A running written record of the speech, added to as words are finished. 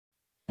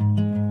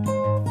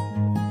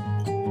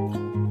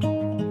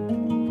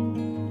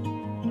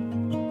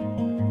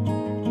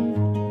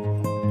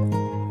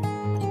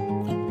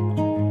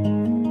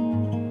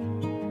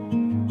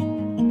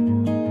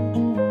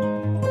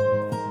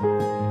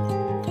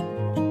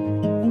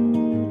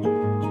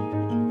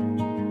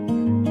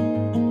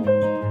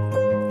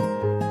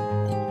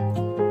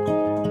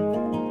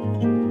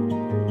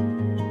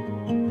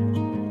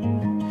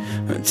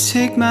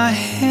take my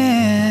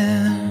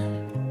hand.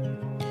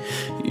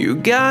 You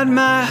got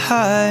my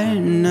heart,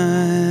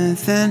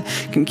 nothing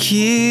can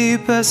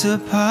keep us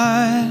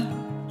apart.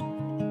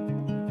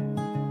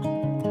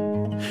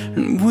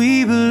 And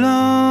we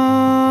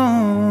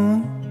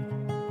belong,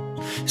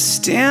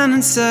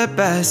 standing side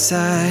by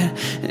side,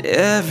 and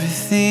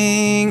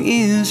everything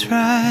is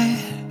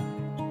right.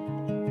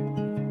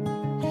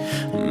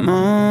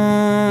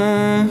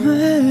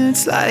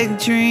 Moments like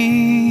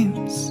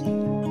dreams,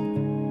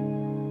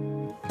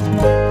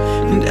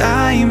 and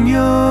I am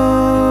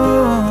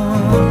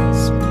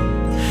yours,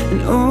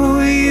 and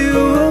oh,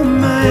 you are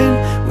mine.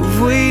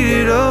 We've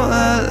waited all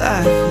our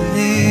life for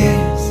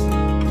this,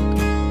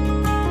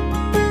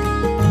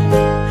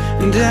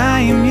 and I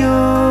am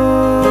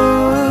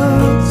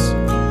yours,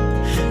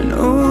 and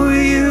oh,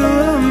 you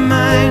are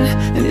mine.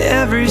 And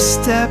every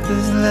step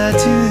has led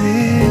to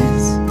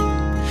this,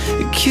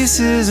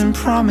 kisses and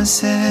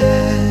promises,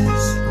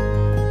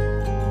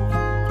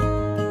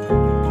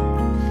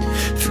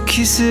 for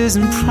kisses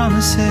and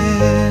promises.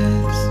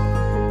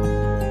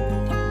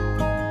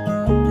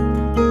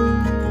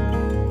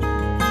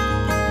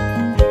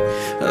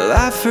 Well,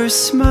 I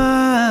first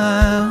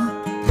smiled,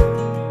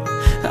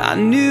 I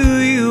knew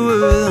you were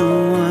the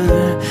one.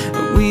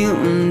 We'll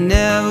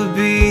never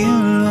be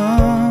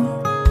alone.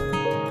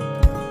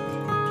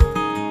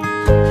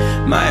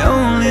 My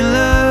only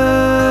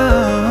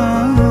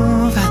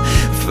love,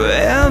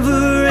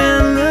 forever,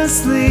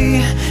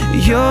 endlessly.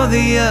 You're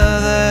the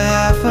other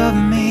half of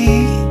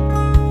me.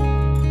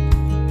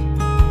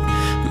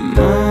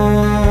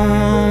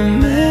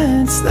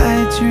 Moments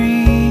like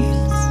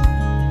dreams,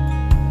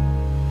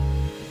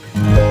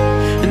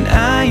 and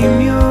I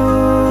am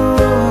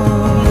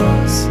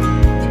yours,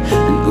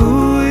 and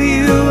ooh,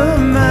 you are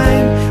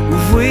mine.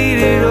 We've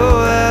waited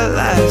all our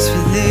lives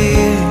for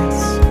this,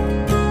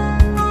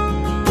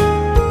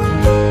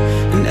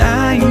 and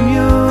I am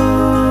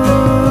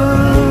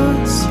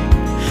yours,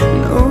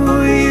 and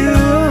oh, you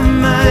are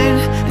mine.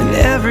 And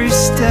every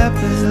step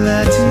has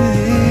led to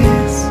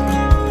this,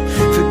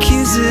 for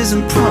kisses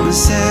and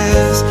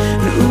promises.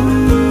 And ooh,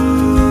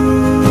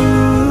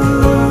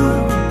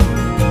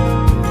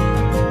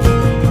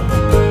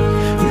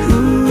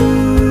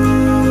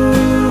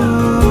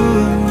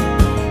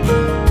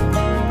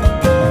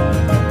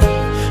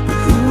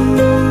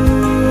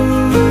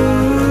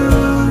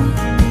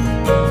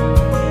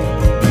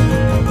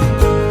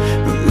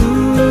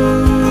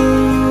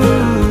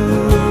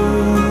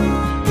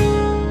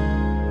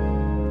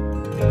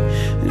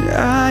 and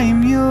I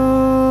am yours,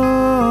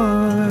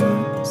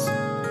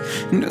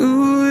 and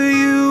ooh,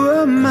 you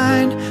are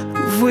mine.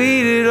 We've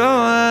waited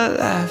all our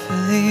life for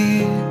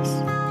this,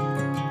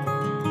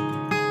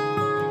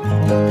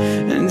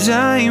 and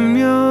I am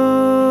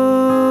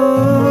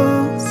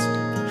yours,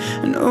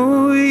 and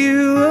oh,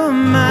 you are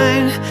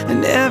mine.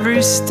 And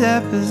every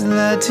step has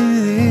led to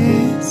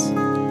this,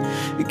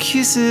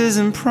 kisses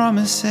and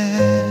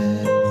promises.